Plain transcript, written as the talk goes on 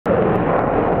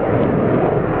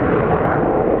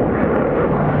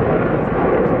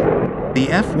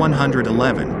The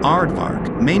F-111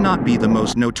 Aardvark may not be the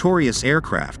most notorious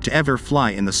aircraft to ever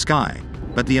fly in the sky,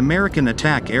 but the American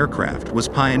attack aircraft was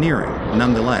pioneering,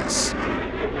 nonetheless.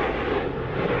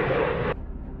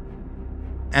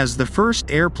 As the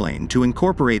first airplane to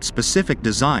incorporate specific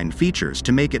design features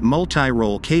to make it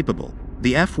multi-role capable,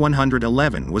 the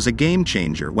F-111 was a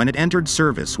game-changer when it entered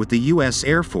service with the U.S.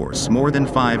 Air Force more than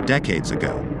 5 decades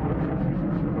ago.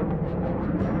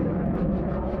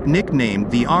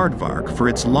 Nicknamed the Aardvark for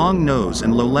its long nose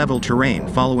and low-level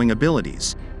terrain-following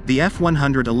abilities, the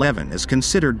F-111 is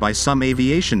considered by some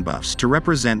aviation buffs to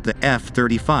represent the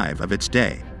F-35 of its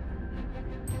day.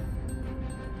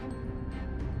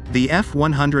 The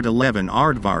F-111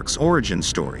 Aardvark's origin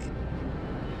story.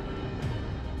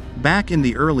 Back in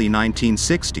the early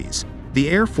 1960s, the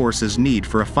Air Force's need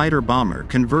for a fighter bomber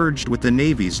converged with the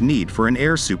Navy's need for an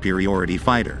air superiority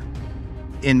fighter.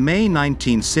 In May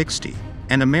 1960,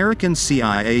 an American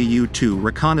CIA-U-2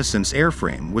 reconnaissance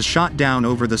airframe was shot down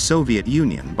over the Soviet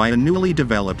Union by a newly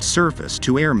developed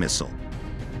surface-to-air missile.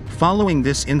 Following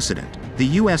this incident, the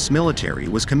U.S. military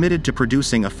was committed to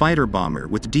producing a fighter bomber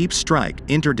with deep strike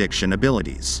interdiction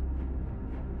abilities.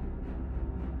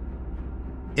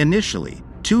 Initially,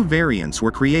 2 variants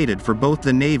were created for both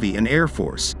the Navy and Air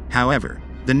Force. However,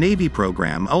 the Navy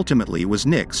program ultimately was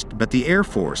nixed, but the Air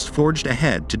Force forged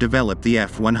ahead to develop the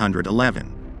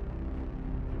F-111.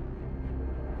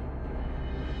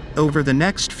 Over the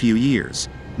next few years,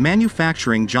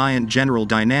 manufacturing giant General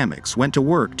Dynamics went to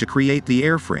work to create the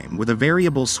airframe with a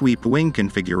variable sweep wing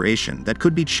configuration that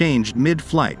could be changed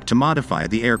mid-flight to modify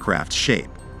the aircraft's shape.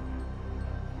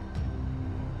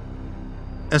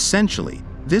 Essentially,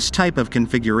 this type of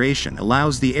configuration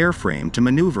allows the airframe to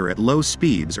maneuver at low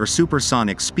speeds or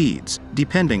supersonic speeds,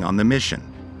 depending on the mission.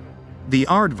 The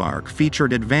Aardvark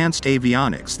featured advanced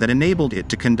avionics that enabled it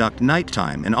to conduct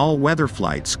nighttime and all-weather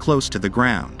flights close to the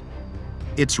ground.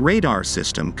 Its radar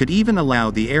system could even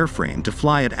allow the airframe to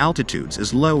fly at altitudes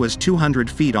as low as 200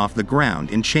 feet off the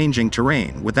ground in changing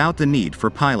terrain without the need for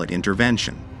pilot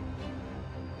intervention.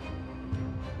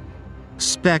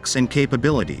 Specs and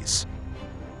capabilities.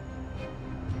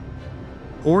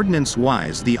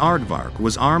 Ordnance-wise, the Aardvark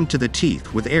was armed to the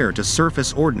teeth with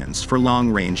air-to-surface ordnance for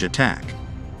long-range attack.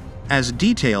 As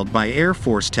detailed by Air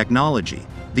Force Technology,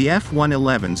 the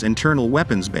F-111's internal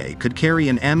weapons bay could carry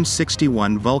an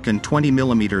M61 Vulcan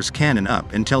 20mm cannon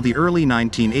up until the early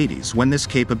 1980s, when this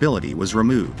capability was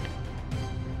removed.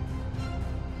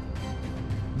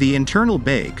 The internal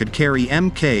bay could carry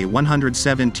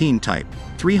Mk-117 type,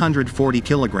 340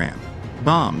 kg,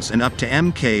 bombs, and up to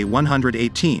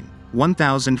Mk-118,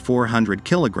 1,400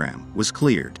 kg, was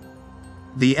cleared.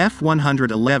 The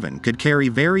F-111 could carry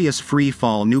various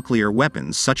free-fall nuclear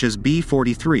weapons such as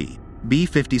B-43,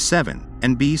 B-57,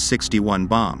 and B-61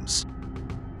 bombs.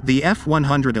 The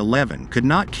F-111 could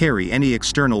not carry any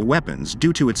external weapons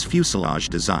due to its fuselage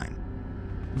design.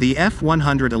 The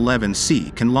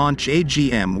F-111C can launch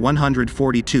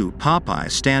AGM-142 Popeye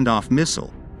standoff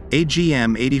missile,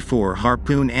 AGM-84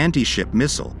 Harpoon anti-ship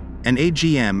missile, and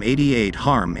AGM-88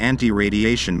 HARM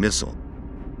anti-radiation missile.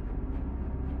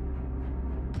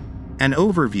 An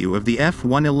overview of the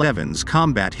F-111's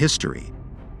combat history.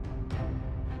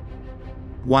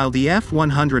 While the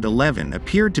F-111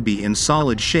 appeared to be in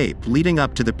solid shape leading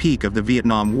up to the peak of the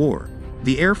Vietnam War,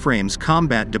 the airframe's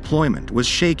combat deployment was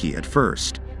shaky at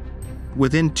first.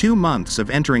 Within 2 months of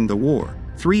entering the war,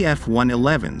 3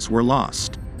 F-111s were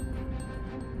lost.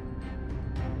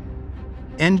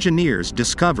 Engineers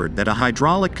discovered that a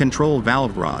hydraulic control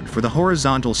valve rod for the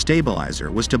horizontal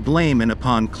stabilizer was to blame, and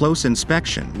upon close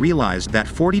inspection realized that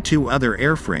 42 other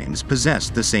airframes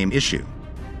possessed the same issue.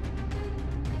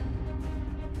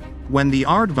 When the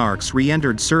Aardvarks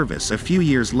re-entered service a few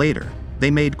years later, they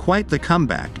made quite the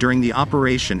comeback during the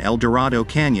Operation El Dorado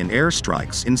Canyon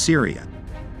airstrikes in Syria.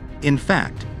 In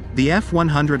fact, the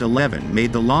F-111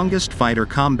 made the longest fighter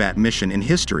combat mission in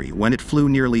history when it flew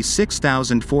nearly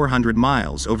 6,400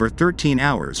 miles over 13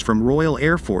 hours from Royal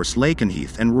Air Force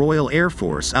Lakenheath and Royal Air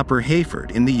Force Upper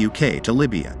Heyford in the UK to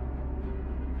Libya.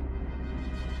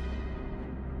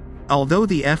 Although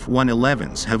the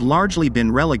F-111s have largely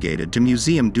been relegated to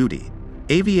museum duty,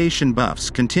 aviation buffs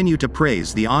continue to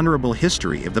praise the honorable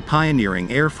history of the pioneering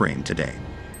airframe today.